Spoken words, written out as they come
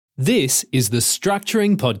This is the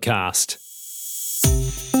Structuring Podcast.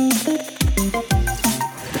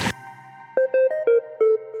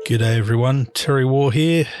 G'day everyone, Terry Waugh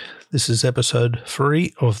here. This is episode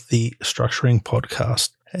 3 of the Structuring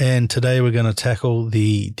Podcast. And today we're going to tackle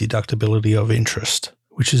the deductibility of interest,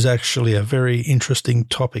 which is actually a very interesting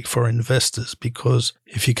topic for investors because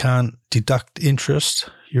if you can't deduct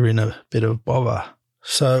interest, you're in a bit of bother.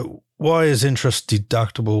 So why is interest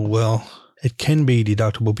deductible? Well, it can be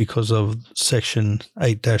deductible because of Section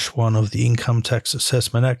 8-1 of the Income Tax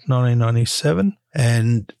Assessment Act 1997.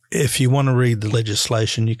 And if you want to read the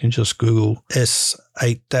legislation, you can just Google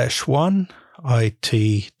S8-1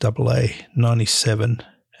 ITAA 97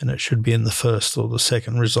 and it should be in the first or the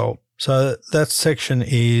second result. So that section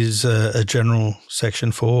is a general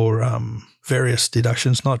section for various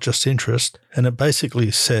deductions, not just interest. And it basically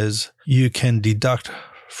says you can deduct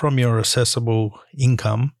from your assessable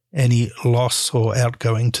income any loss or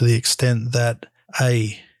outgoing to the extent that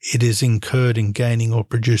A, it is incurred in gaining or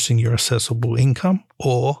producing your assessable income,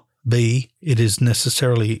 or B, it is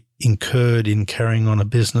necessarily incurred in carrying on a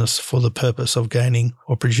business for the purpose of gaining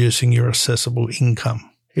or producing your assessable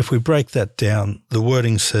income. If we break that down, the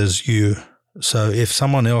wording says you. So if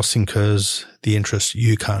someone else incurs the interest,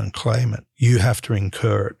 you can't claim it. You have to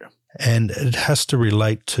incur it. And it has to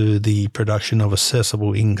relate to the production of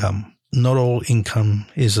assessable income. Not all income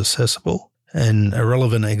is assessable, and a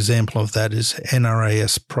relevant example of that is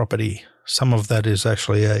NRAS property. Some of that is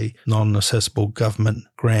actually a non-assessable government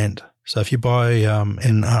grant. So if you buy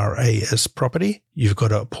NRAS property, you've got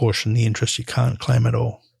to apportion the interest. You can't claim it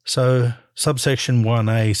all. So subsection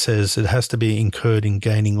 1A says it has to be incurred in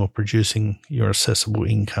gaining or producing your assessable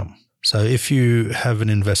income. So if you have an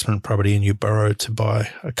investment property and you borrow to buy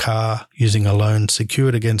a car using a loan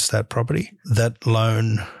secured against that property, that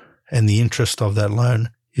loan and the interest of that loan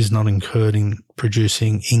is not incurred in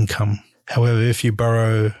producing income. However, if you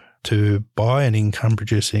borrow to buy an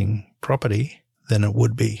income-producing property, then it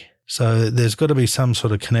would be. So there's got to be some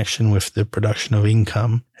sort of connection with the production of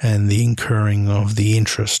income and the incurring of the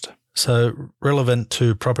interest. So relevant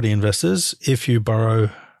to property investors, if you borrow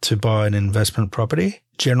to buy an investment property,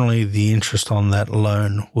 generally the interest on that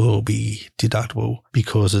loan will be deductible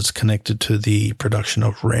because it's connected to the production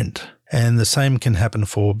of rent. And the same can happen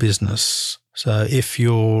for business. So if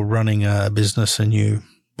you're running a business and you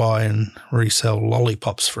buy and resell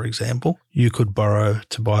lollipops, for example, you could borrow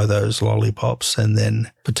to buy those lollipops and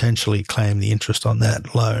then potentially claim the interest on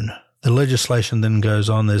that loan. The legislation then goes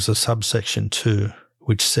on, there's a subsection 2,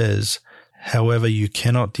 which says, however, you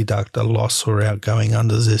cannot deduct a loss or outgoing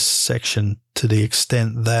under this section to the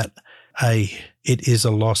extent that A, it is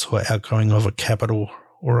a loss or outgoing of a capital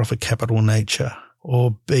or of a capital nature,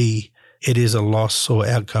 or B, it is a loss or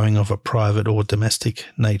outgoing of a private or domestic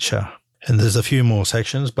nature. And there's a few more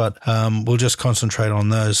sections, but we'll just concentrate on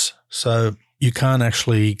those. So you can't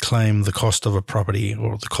actually claim the cost of a property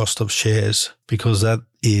or the cost of shares because that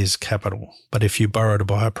is capital. But if you borrow to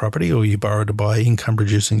buy a property or you borrow to buy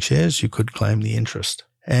income-producing shares, you could claim the interest.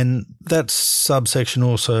 And that subsection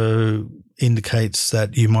also indicates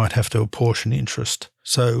that you might have to apportion interest.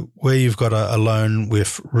 So where you've got a loan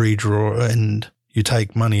with redraw and you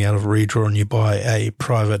take money out of redraw and you buy a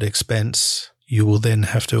private expense, you will then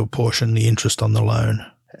have to apportion the interest on the loan.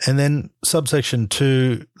 And then subsection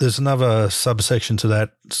 2, there's another subsection to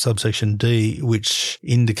that, subsection D, which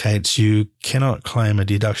indicates you cannot claim a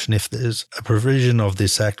deduction if there's a provision of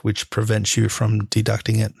this act which prevents you from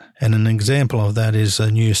deducting it. And an example of that is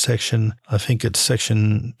a new section, I think it's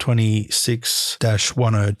section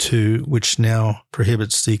 26-102, which now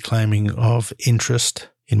prohibits the claiming of interest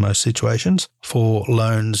in most situations for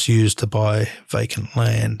loans used to buy vacant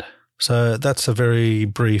land. So that's a very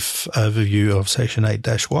brief overview of Section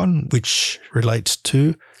 8-1, which relates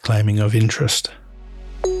to claiming of interest.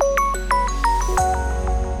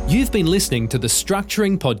 You've been listening to the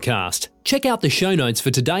Structuring Podcast. Check out the show notes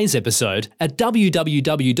for today's episode at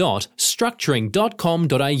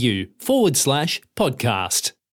www.structuring.com.au/podcast.